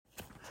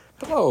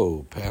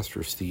Hello,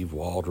 Pastor Steve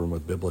Waldron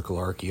with Biblical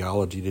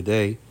Archaeology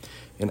today,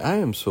 and I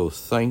am so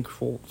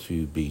thankful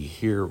to be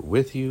here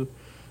with you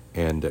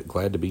and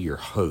glad to be your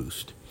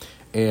host.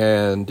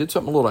 And did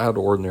something a little out of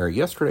the ordinary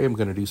yesterday. I'm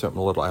going to do something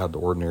a little out of the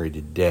ordinary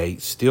today,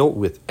 still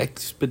with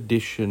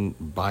Expedition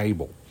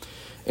Bible.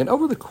 And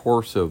over the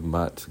course of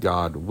months,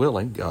 God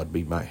willing, God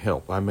be my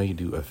help, I may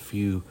do a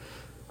few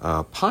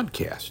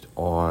podcasts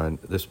on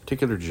this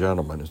particular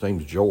gentleman. His name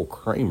is Joel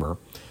Kramer.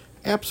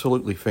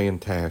 Absolutely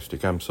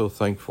fantastic. I'm so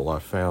thankful I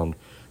found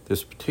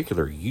this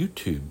particular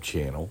YouTube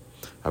channel.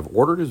 I've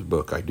ordered his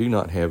book. I do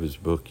not have his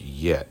book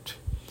yet.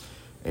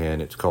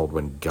 And it's called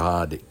When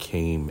God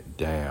Came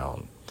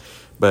Down.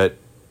 But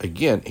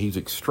again, he's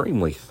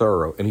extremely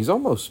thorough. And he's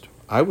almost,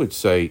 I would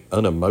say,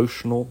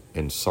 unemotional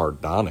and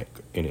sardonic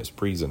in his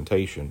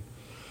presentation.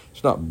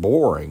 It's not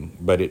boring,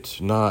 but it's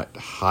not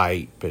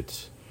hype.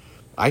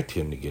 I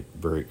tend to get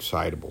very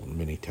excitable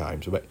many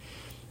times. But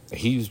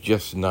he's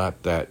just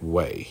not that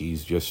way.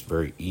 He's just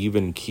very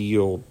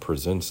even-keeled,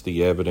 presents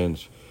the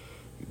evidence,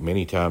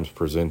 many times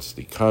presents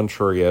the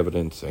contrary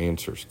evidence,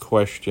 answers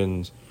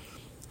questions,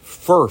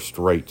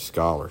 first-rate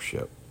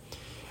scholarship.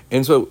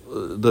 And so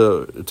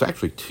it's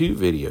actually two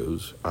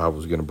videos I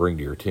was going to bring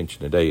to your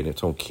attention today, and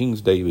it's on King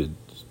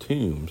David's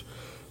tombs,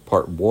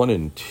 part 1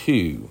 and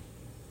 2,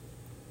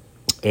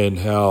 and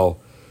how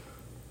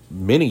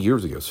many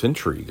years ago,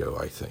 century ago,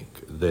 I think,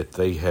 that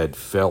they had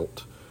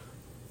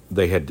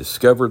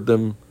discovered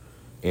them,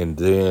 and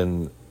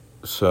then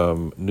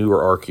some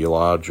newer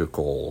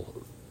archaeological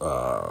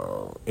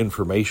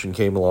information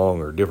came along,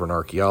 or different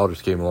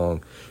archaeologists came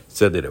along,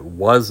 said that it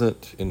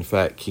wasn't, in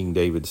fact, King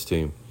David's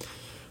tomb.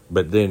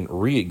 But then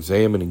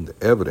re-examining the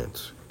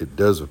evidence, it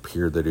does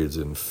appear that it is,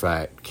 in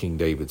fact, King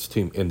David's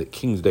tomb. And that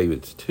King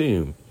David's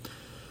tomb,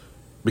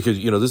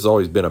 because, this has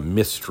always been a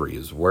mystery,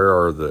 is where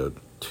are the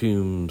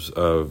tombs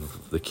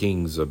of the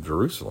kings of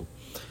Jerusalem?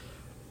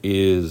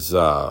 Is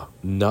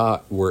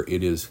not where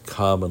it is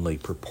commonly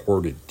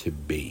purported to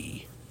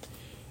be.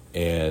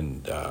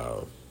 And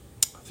I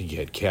think you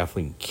had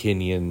Kathleen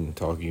Kenyon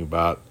talking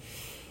about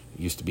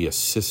it used to be a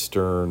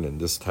cistern and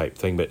this type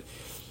thing. But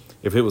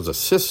if it was a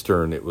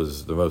cistern, it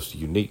was the most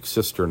unique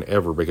cistern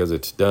ever because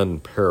it's done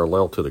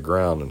parallel to the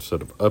ground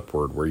instead of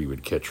upward where you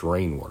would catch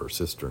rainwater.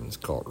 Cisterns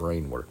call it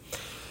rainwater.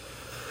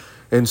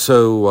 And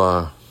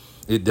so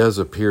it does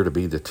appear to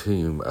be the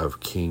tomb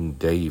of King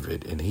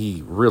David. And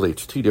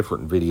it's two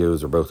different videos.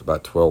 They're both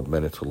about 12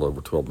 minutes, a little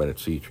over 12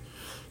 minutes each.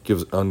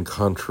 Gives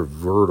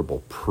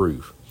uncontrovertible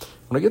proof.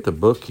 When I get the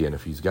book in,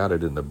 if he's got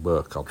it in the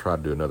book, I'll try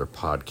to do another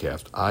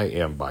podcast. I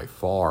am by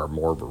far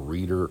more of a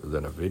reader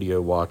than a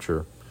video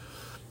watcher.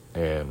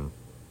 And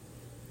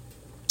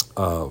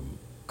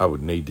I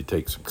would need to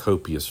take some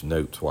copious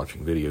notes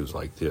watching videos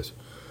like this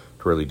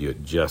to really do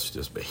it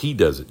justice. But he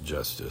does it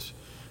justice.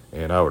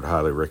 And I would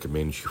highly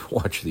recommend you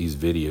watch these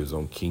videos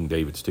on King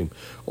David's tomb.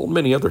 Well,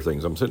 many other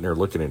things. I'm sitting there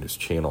looking at his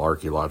channel,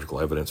 Archaeological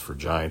Evidence for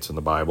Giants in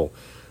the Bible.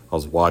 I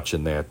was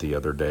watching that the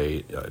other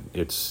day.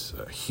 It's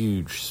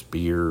huge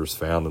spears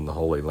found in the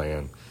Holy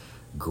Land.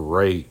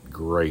 Great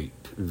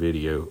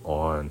video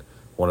on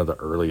one of the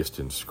earliest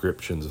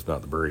inscriptions, if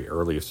not the very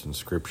earliest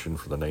inscription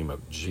for the name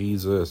of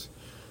Jesus.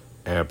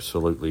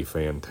 Absolutely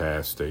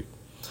fantastic.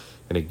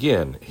 And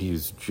again,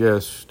 he's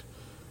just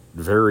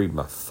very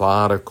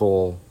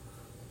methodical,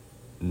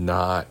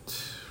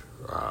 not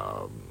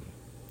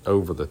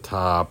over the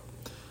top,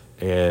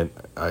 and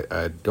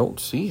I don't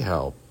see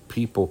how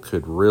people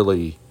could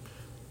really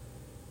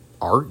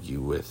argue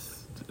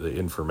with the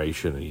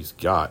information that he's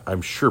got.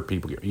 I'm sure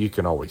you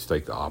can always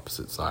take the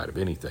opposite side of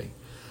anything,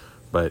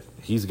 but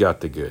he's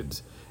got the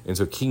goods. And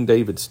so King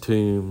David's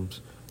tombs,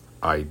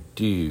 I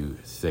do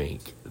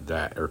think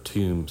that, or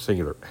tomb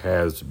singular,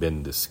 has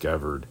been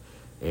discovered,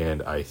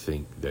 and I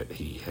think that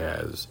he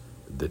has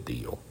the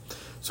deal.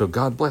 So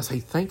God bless. Hey,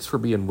 thanks for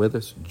being with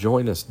us.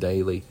 Join us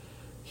daily.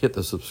 Hit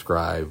the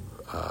subscribe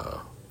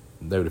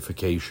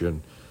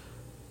notification.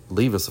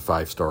 Leave us a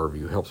 5-star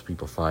review. Helps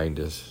people find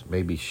us.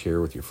 Maybe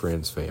share with your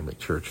friends, family,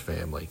 church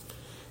family.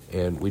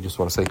 And we just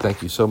want to say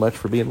thank you so much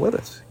for being with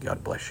us.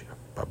 God bless you.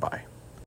 Bye-bye.